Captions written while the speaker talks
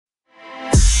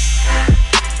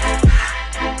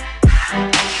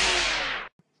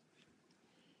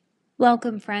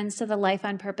Welcome, friends, to the Life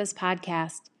on Purpose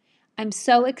podcast. I'm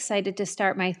so excited to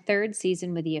start my third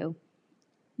season with you.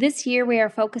 This year, we are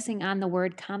focusing on the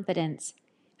word confidence,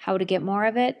 how to get more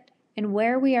of it, and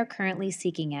where we are currently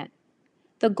seeking it.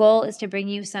 The goal is to bring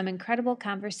you some incredible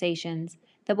conversations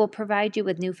that will provide you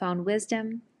with newfound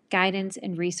wisdom, guidance,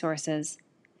 and resources.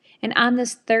 And on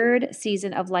this third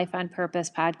season of Life on Purpose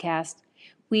podcast,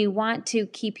 we want to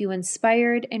keep you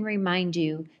inspired and remind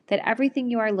you that everything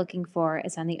you are looking for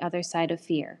is on the other side of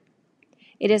fear.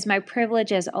 It is my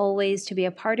privilege, as always, to be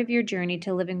a part of your journey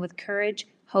to living with courage,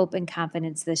 hope, and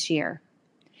confidence this year.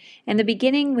 In the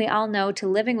beginning, we all know to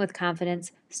living with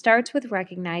confidence starts with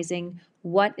recognizing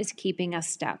what is keeping us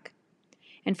stuck.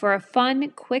 And for a fun,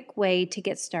 quick way to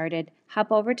get started,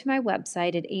 hop over to my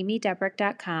website at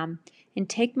amydebrick.com and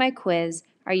take my quiz,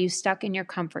 Are You Stuck in Your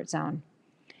Comfort Zone?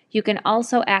 You can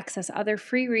also access other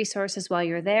free resources while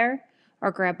you're there,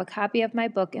 or grab a copy of my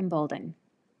book, Embolden.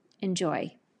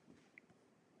 Enjoy.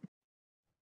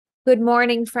 Good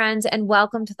morning, friends, and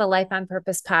welcome to the Life on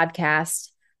Purpose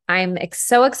podcast. I'm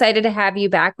so excited to have you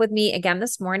back with me again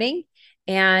this morning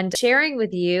and sharing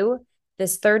with you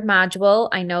this third module.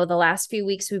 I know the last few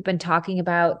weeks we've been talking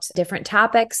about different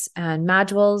topics and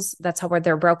modules. That's how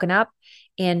they're broken up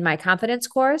in my confidence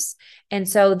course. And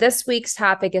so this week's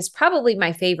topic is probably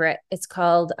my favorite. It's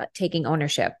called taking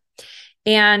ownership.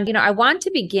 And, I want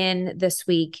to begin this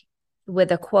week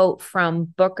with a quote from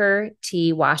Booker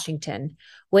T. Washington,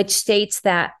 which states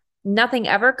that nothing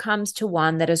ever comes to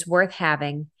one that is worth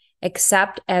having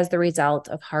except as the result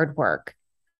of hard work.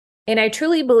 And I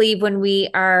truly believe when we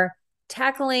are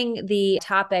tackling the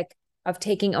topic of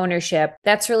taking ownership,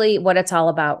 that's really what it's all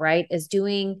about, right? Is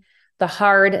doing the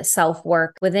hard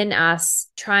self-work within us,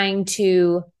 trying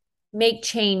to make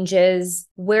changes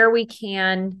where we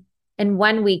can and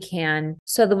when we can,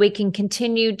 so that we can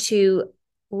continue to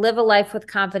live a life with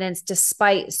confidence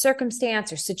despite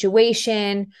circumstance or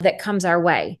situation that comes our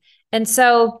way. And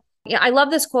so, I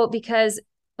love this quote because,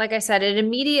 like I said, it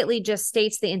immediately just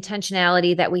states the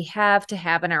intentionality that we have to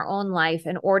have in our own life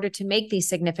in order to make these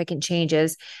significant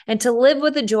changes and to live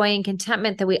with the joy and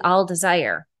contentment that we all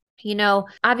desire.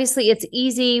 Obviously it's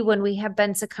easy when we have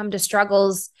been succumbed to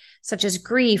struggles such as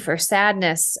grief or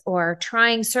sadness or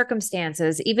trying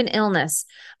circumstances, even illness.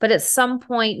 But at some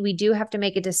point, we do have to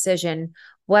make a decision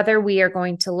whether we are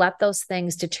going to let those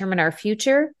things determine our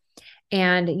future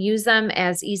and use them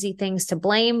as easy things to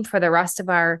blame for the rest of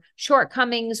our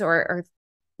shortcomings or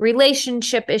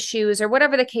relationship issues or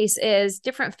whatever the case is,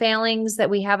 different failings that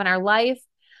we have in our life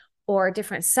or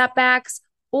different setbacks,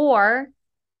 or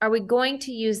are we going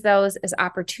to use those as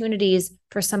opportunities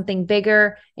for something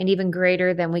bigger and even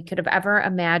greater than we could have ever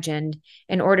imagined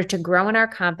in order to grow in our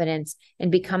confidence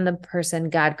and become the person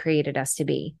God created us to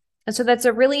be? And so that's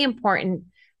a really important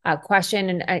question.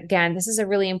 And again, this is a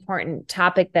really important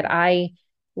topic that I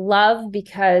love,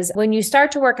 because when you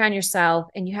start to work on yourself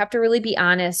and you have to really be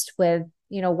honest with,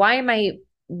 why am I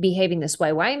behaving this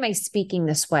way? Why am I speaking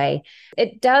this way?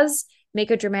 It does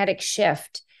make a dramatic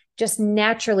shift just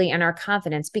naturally in our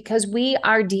confidence, because we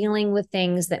are dealing with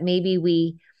things that maybe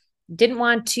we didn't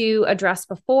want to address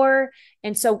before.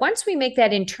 And so once we make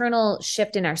that internal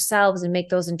shift in ourselves and make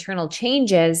those internal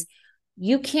changes,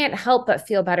 you can't help but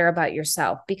feel better about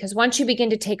yourself, because once you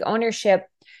begin to take ownership,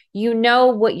 you know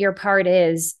what your part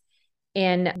is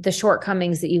in the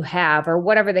shortcomings that you have or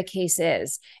whatever the case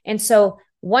is. And so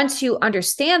once you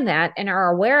understand that and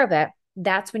are aware of it,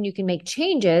 that's when you can make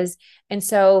changes. And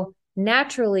so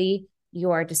naturally,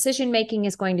 your decision-making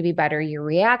is going to be better. Your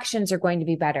reactions are going to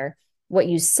be better. What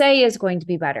you say is going to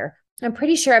be better. I'm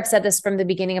pretty sure I've said this from the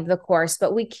beginning of the course,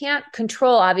 but we can't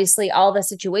control, obviously, all the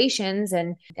situations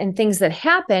and things that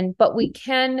happen, but we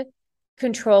can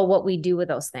control what we do with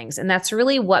those things. And that's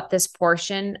really what this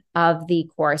portion of the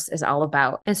course is all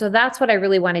about. And so that's what I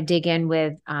really want to dig in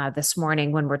with this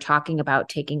morning when we're talking about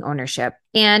taking ownership.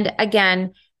 And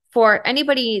again, for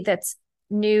anybody that's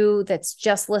new, that's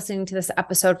just listening to this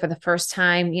episode for the first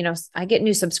time, I get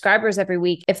new subscribers every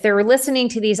week. If they're listening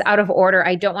to these out of order,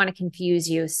 I don't want to confuse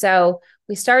you. So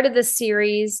we started this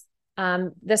series.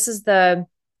 This will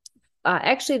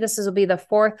be the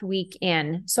fourth week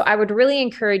in. So I would really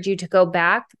encourage you to go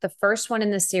back. The first one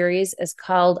in the series is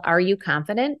called Are You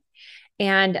Confident?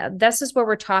 And this is where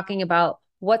we're talking about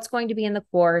what's going to be in the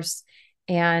course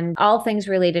and all things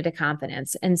related to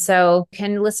confidence. And so you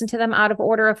can listen to them out of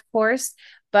order, of course,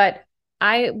 but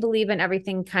I believe in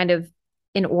everything kind of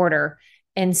in order.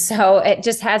 And so it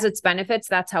just has its benefits.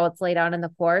 That's how it's laid out in the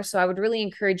course. So I would really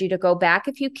encourage you to go back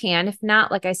if you can. If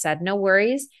not, like I said, no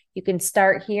worries. You can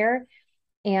start here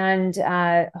and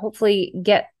hopefully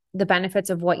get the benefits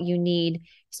of what you need,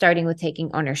 starting with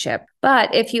taking ownership.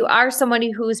 But if you are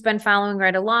somebody who's been following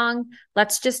right along,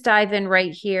 let's just dive in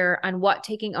right here on what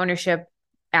taking ownership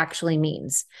actually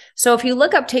means. So if you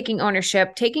look up taking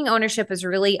ownership is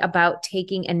really about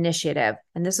taking initiative.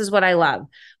 And this is what I love.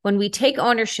 When we take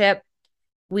ownership,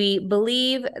 we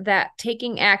believe that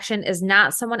taking action is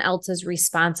not someone else's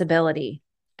responsibility.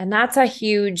 And that's a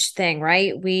huge thing,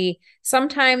 right? We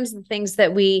sometimes the things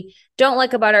that we don't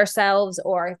like about ourselves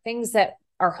or things that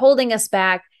are holding us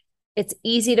back, it's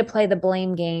easy to play the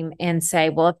blame game and say,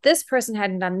 well, if this person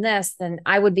hadn't done this, then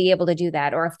I would be able to do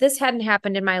that. Or if this hadn't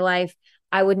happened in my life,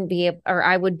 I would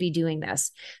be doing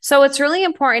this. So it's really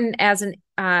important as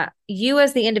you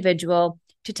as the individual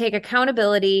to take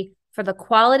accountability for the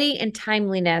quality and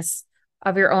timeliness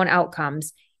of your own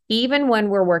outcomes, even when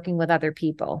we're working with other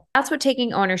people. That's what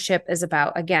taking ownership is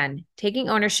about. Again, taking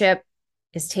ownership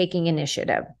is taking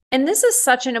initiative. And this is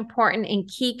such an important and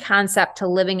key concept to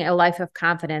living a life of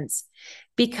confidence,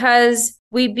 because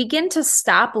we begin to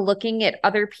stop looking at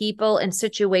other people and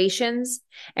situations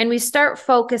and we start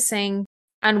focusing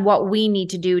on what we need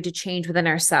to do to change within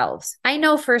ourselves. I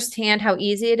know firsthand how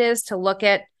easy it is to look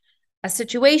at a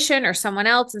situation or someone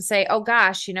else and say, oh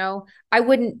gosh, I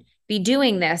wouldn't be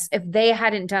doing this if they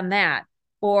hadn't done that.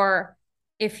 Or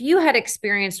if you had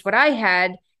experienced what I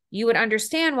had, you would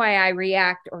understand why I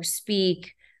react or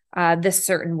speak this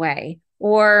certain way.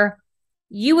 Or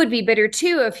you would be bitter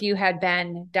too if you had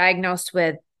been diagnosed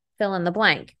with fill in the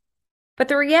blank. But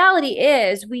the reality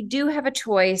is we do have a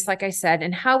choice, like I said,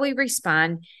 in how we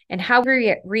respond and how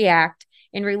we react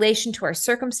in relation to our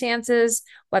circumstances,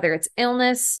 whether it's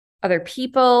illness, other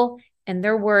people, and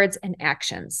their words and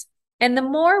actions. And the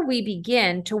more we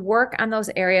begin to work on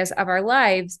those areas of our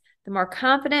lives, the more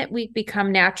confident we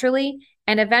become naturally,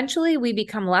 and eventually we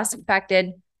become less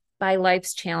affected by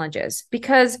life's challenges,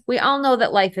 because we all know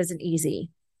that life isn't easy.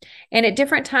 And at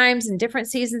different times and different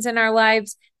seasons in our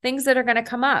lives, things that are going to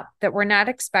come up that we're not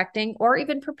expecting or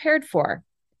even prepared for.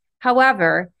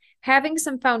 However, having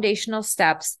some foundational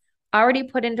steps already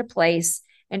put into place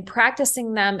and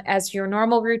practicing them as your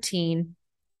normal routine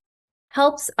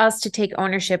helps us to take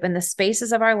ownership in the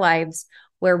spaces of our lives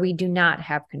where we do not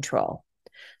have control.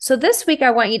 So this week,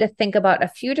 I want you to think about a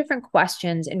few different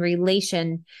questions in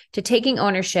relation to taking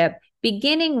ownership,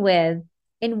 beginning with,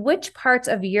 in which parts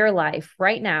of your life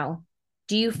right now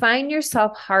do you find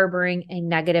yourself harboring a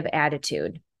negative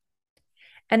attitude?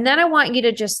 And then I want you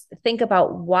to just think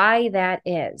about why that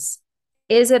is.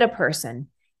 Is it a person?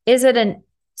 Is it a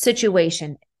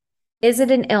situation? Is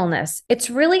it an illness? It's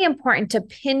really important to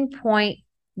pinpoint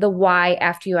the why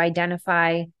after you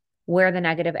identify where the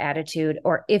negative attitude,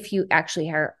 or if you actually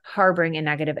are harboring a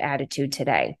negative attitude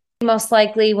today. Most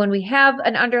likely when we have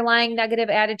an underlying negative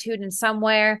attitude in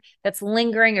somewhere that's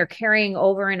lingering or carrying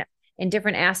over in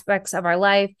different aspects of our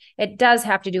life, it does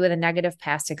have to do with a negative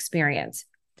past experience.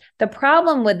 The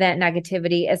problem with that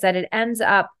negativity is that it ends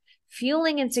up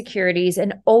fueling insecurities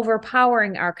and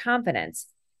overpowering our confidence.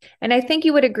 And I think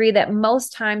you would agree that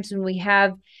most times when we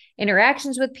have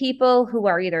interactions with people who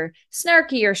are either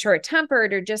snarky or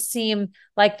short-tempered or just seem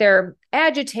like they're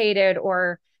agitated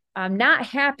or not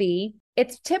happy,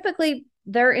 it's typically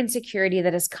their insecurity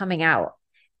that is coming out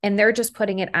and they're just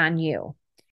putting it on you.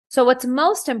 So what's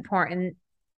most important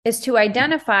is to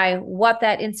identify what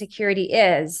that insecurity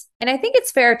is. And I think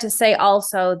it's fair to say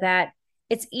also that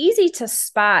it's easy to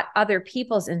spot other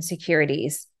people's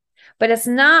insecurities, but it's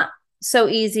not so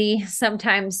easy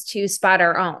sometimes to spot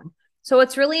our own. So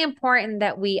it's really important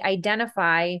that we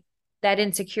identify that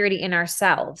insecurity in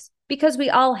ourselves, because we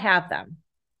all have them.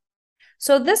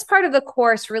 So this part of the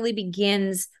course really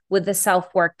begins with the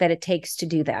self-work that it takes to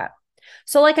do that.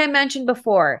 So like I mentioned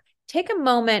before, take a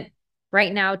moment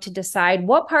right now to decide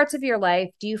what parts of your life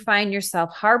do you find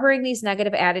yourself harboring these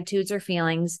negative attitudes or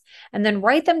feelings, and then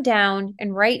write them down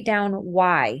and write down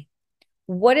why.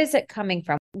 What is it coming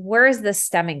from? Where is this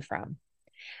stemming from?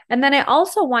 And then I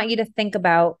also want you to think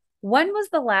about, when was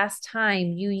the last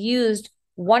time you used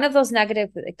one of those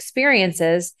negative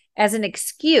experiences as an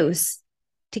excuse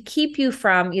to keep you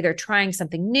from either trying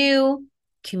something new,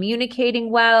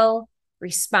 communicating well,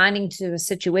 responding to a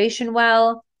situation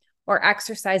well, or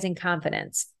exercising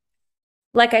confidence?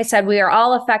 Like I said, we are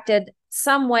all affected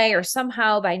some way or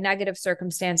somehow by negative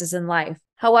circumstances in life.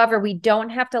 However, we don't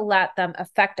have to let them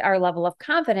affect our level of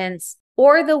confidence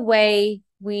or the way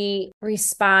we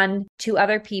respond to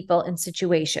other people in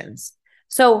situations.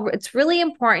 So it's really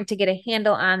important to get a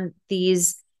handle on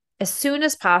these as soon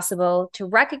as possible, to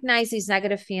recognize these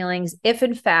negative feelings if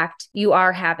in fact you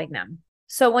are having them.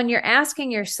 So when you're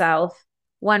asking yourself,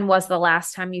 when was the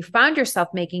last time you found yourself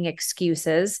making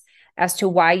excuses as to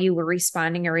why you were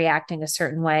responding or reacting a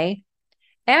certain way?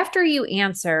 After you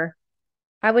answer,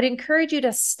 I would encourage you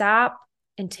to stop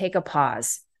and take a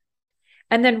pause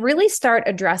and then really start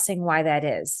addressing why that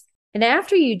is. And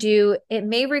after you do, it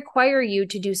may require you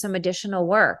to do some additional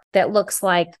work that looks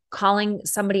like calling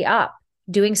somebody up,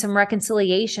 doing some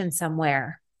reconciliation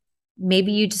somewhere.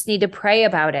 Maybe you just need to pray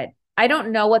about it. I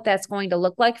don't know what that's going to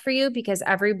look like for you because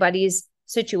everybody's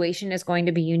situation is going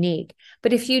to be unique.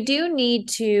 But if you do need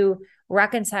to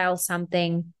reconcile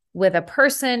something with a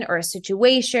person or a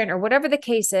situation or whatever the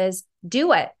case is,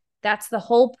 do it. That's the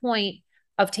whole point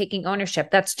of taking ownership.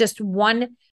 That's just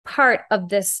one part of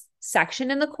this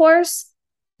section in the course,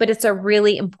 but it's a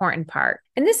really important part.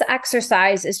 And this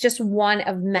exercise is just one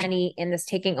of many in this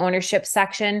taking ownership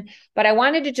section, but I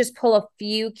wanted to just pull a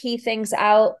few key things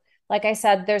out. Like I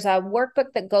said, there's a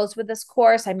workbook that goes with this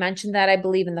course. I mentioned that, I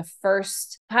believe, in the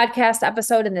first podcast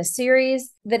episode in this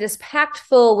series, that is packed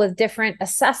full with different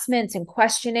assessments and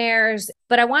questionnaires.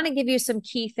 But I want to give you some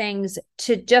key things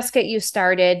to just get you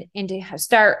started and to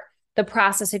start the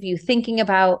process of you thinking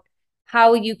about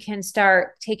how you can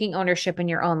start taking ownership in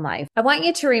your own life. I want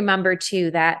you to remember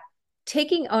too that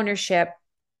taking ownership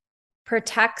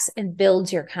protects and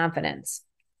builds your confidence,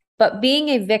 but being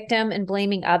a victim and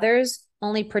blaming others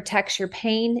only protects your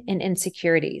pain and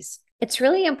insecurities. It's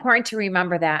really important to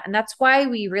remember that. And that's why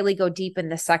we really go deep in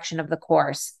this section of the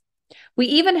course. We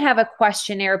even have a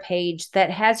questionnaire page that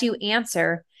has you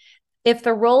answer if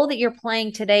the role that you're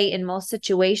playing today in most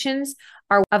situations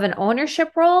are of an ownership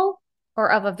role or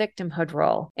of a victimhood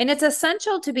role. And it's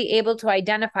essential to be able to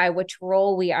identify which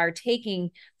role we are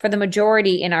taking for the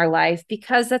majority in our life,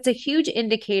 because that's a huge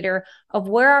indicator of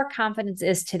where our confidence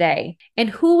is today and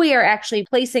who we are actually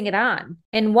placing it on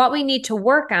and what we need to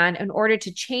work on in order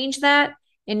to change that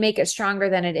and make it stronger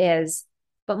than it is.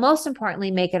 But most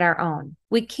importantly, make it our own.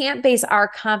 We can't base our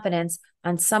confidence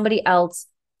on somebody else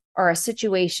or a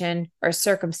situation or a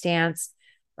circumstance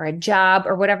or a job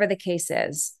or whatever the case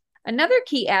is. Another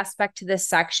key aspect to this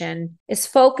section is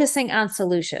focusing on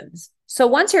solutions. So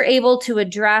once you're able to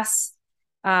address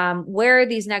where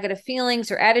these negative feelings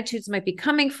or attitudes might be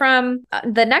coming from,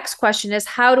 the next question is,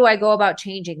 how do I go about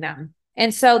changing them?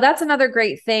 And so that's another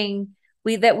great thing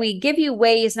that we give you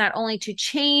ways not only to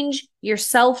change your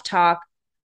self-talk,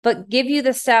 but give you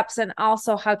the steps and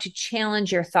also how to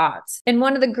challenge your thoughts. And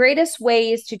one of the greatest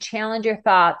ways to challenge your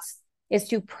thoughts is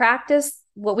to practice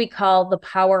what we call the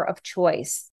power of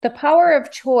choice. The power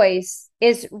of choice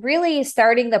is really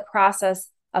starting the process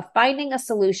of finding a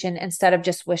solution instead of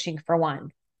just wishing for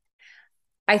one.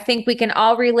 I think we can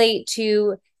all relate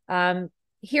to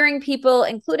hearing people,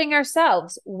 including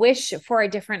ourselves, wish for a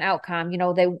different outcome. You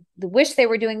know, they wish they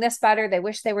were doing this better. They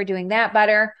wish they were doing that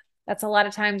better. That's a lot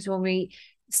of times when we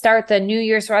start the New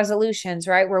Year's resolutions,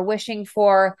 right? We're wishing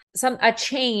for a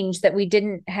change that we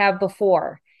didn't have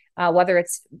before. Whether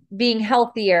it's being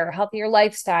healthier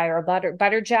lifestyle, or a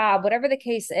better job, whatever the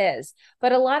case is.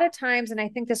 But a lot of times, and I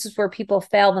think this is where people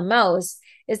fail the most,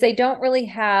 is they don't really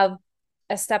have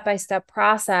a step-by-step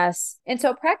process. And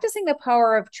so practicing the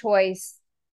power of choice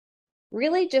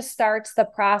really just starts the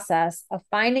process of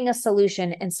finding a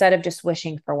solution instead of just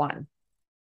wishing for one.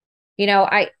 You know,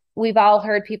 we've all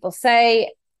heard people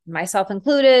say, myself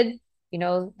included, you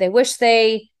know, they wish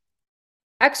they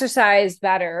exercised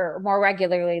better or more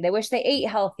regularly. They wish they ate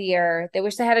healthier. They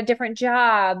wish they had a different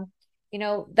job. You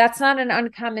know, that's not an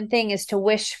uncommon thing, is to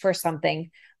wish for something.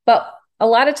 But a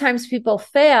lot of times people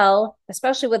fail,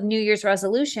 especially with New Year's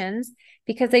resolutions,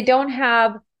 because they don't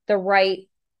have the right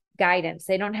guidance.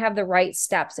 They don't have the right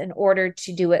steps in order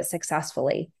to do it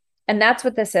successfully. And that's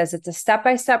what this is. It's a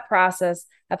step-by-step process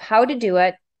of how to do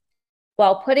it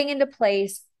while putting into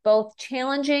place both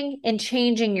challenging and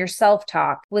changing your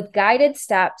self-talk with guided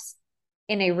steps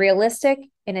in a realistic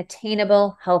and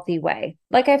attainable, healthy way.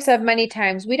 Like I've said many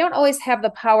times, we don't always have the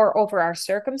power over our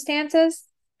circumstances.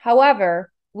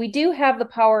 However, we do have the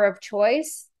power of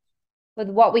choice with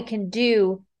what we can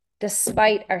do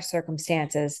despite our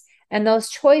circumstances. And those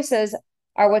choices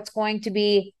are what's going to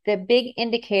be the big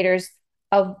indicators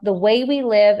of the way we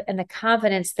live and the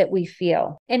confidence that we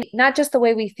feel. And not just the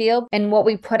way we feel and what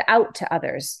we put out to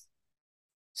others.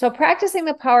 So practicing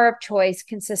the power of choice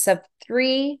consists of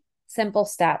 3 simple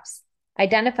steps: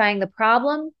 identifying the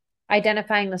problem,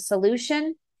 identifying the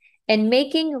solution, and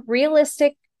making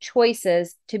realistic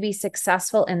choices to be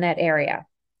successful in that area.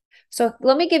 So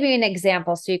let me give you an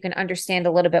example so you can understand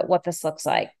a little bit what this looks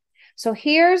like. So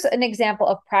here's an example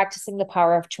of practicing the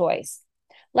power of choice.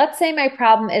 Let's say my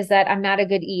problem is that I'm not a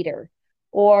good eater,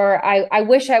 or I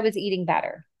wish I was eating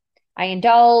better. I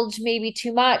indulge maybe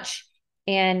too much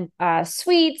in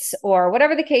sweets or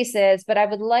whatever the case is, but I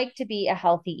would like to be a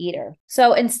healthy eater.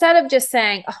 So instead of just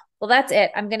saying, oh, well, that's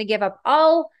it, I'm going to give up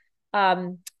all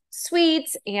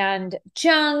sweets and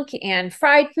junk and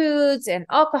fried foods and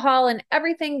alcohol and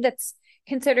everything that's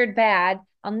considered bad,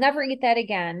 I'll never eat that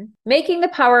again. Making the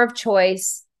power of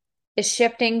choice is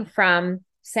shifting from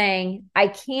saying, I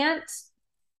can't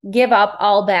give up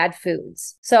all bad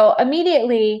foods. So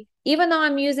immediately, even though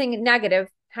I'm using negative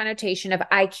connotation of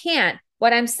I can't,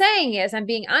 what I'm saying is I'm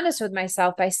being honest with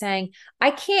myself by saying,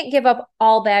 I can't give up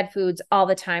all bad foods all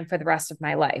the time for the rest of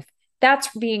my life. That's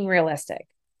being realistic.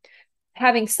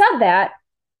 Having said that,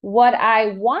 what I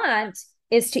want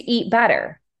is to eat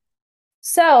better.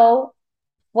 So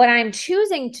what I'm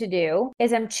choosing to do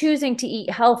is I'm choosing to eat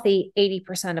healthy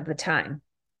 80% of the time.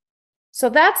 So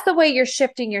that's the way you're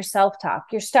shifting your self-talk.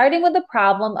 You're starting with the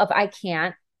problem of I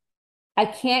can't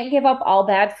give up all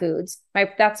bad foods.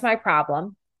 That's my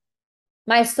problem.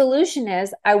 My solution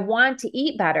is I want to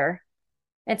eat better.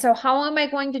 And so how am I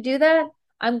going to do that?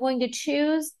 I'm going to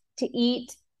choose to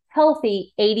eat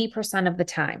healthy 80% of the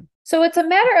time. So it's a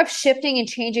matter of shifting and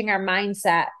changing our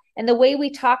mindset and the way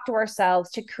we talk to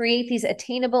ourselves to create these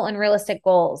attainable and realistic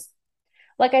goals.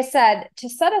 Like I said, to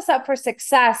set us up for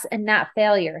success and not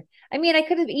failure. I mean, I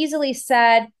could have easily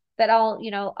said that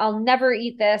I'll never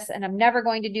eat this and I'm never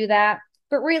going to do that.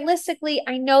 But realistically,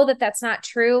 I know that that's not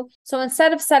true. So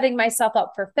instead of setting myself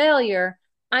up for failure,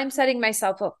 I'm setting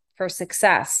myself up for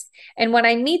success. And when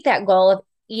I meet that goal of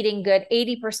eating good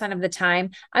 80% of the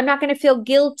time, I'm not going to feel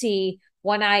guilty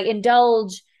when I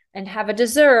indulge and have a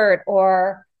dessert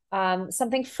or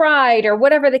something fried or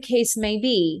whatever the case may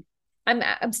be.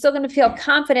 I'm still going to feel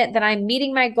confident that I'm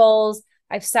meeting my goals.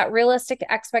 I've set realistic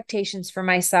expectations for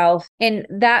myself. And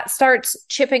that starts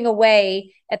chipping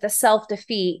away at the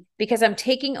self-defeat because I'm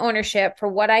taking ownership for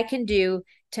what I can do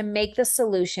to make the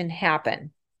solution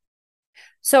happen.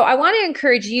 So I want to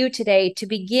encourage you today to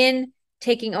begin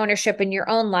taking ownership in your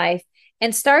own life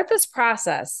and start this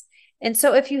process. And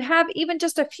so if you have even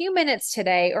just a few minutes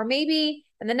today, or maybe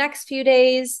in the next few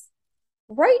days,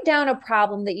 write down a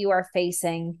problem that you are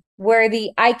facing where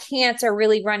the I can'ts are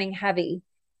really running heavy.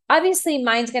 Obviously,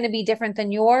 mine's going to be different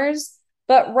than yours,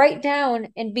 but write down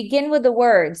and begin with the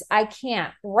words I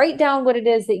can't. Write down what it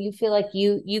is that you feel like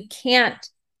you can't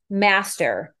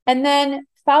master. And then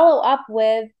follow up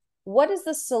with what is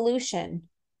the solution?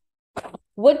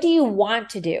 What do you want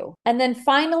to do? And then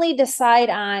finally decide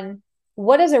on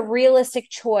what is a realistic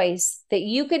choice that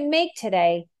you can make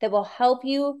today that will help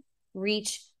you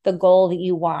reach the goal that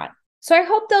you want. So I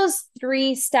hope those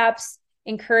 3 steps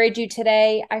encourage you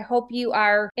today. I hope you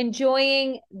are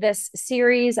enjoying this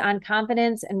series on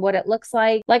confidence and what it looks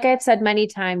like. Like I've said many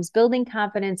times, building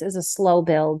confidence is a slow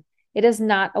build. It is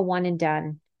not a one and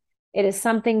done. It is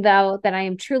something, though, that I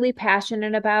am truly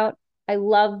passionate about. I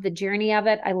love the journey of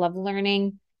it. I love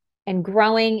learning and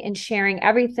growing and sharing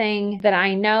everything that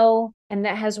I know and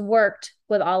that has worked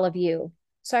with all of you.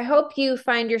 So I hope you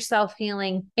find yourself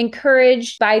feeling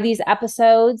encouraged by these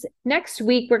episodes. Next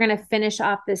week, we're going to finish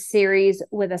off this series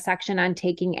with a section on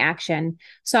taking action.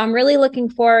 So I'm really looking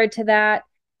forward to that.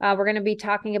 We're going to be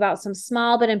talking about some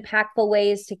small but impactful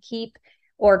ways to keep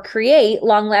or create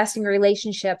long-lasting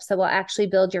relationships that will actually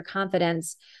build your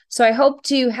confidence. So I hope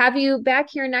to have you back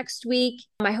here next week.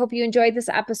 I hope you enjoyed this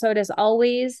episode. As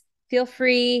always, feel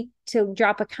free to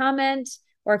drop a comment,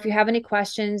 or if you have any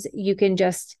questions, you can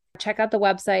just check out the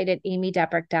website at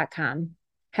amydeprick.com.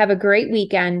 Have a great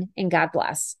weekend and God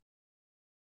bless.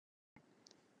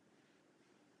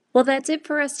 Well, that's it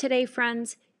for us today,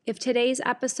 friends. If today's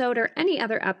episode or any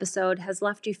other episode has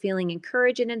left you feeling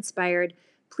encouraged and inspired,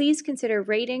 please consider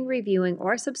rating, reviewing,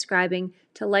 or subscribing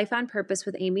to Life on Purpose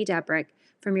with Amy Deprick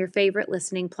from your favorite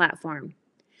listening platform.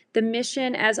 The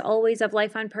mission, as always, of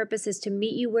Life on Purpose is to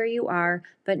meet you where you are,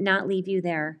 but not leave you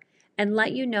there, and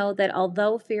let you know that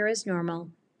although fear is normal,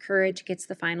 courage gets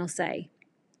the final say.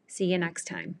 See you next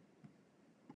time.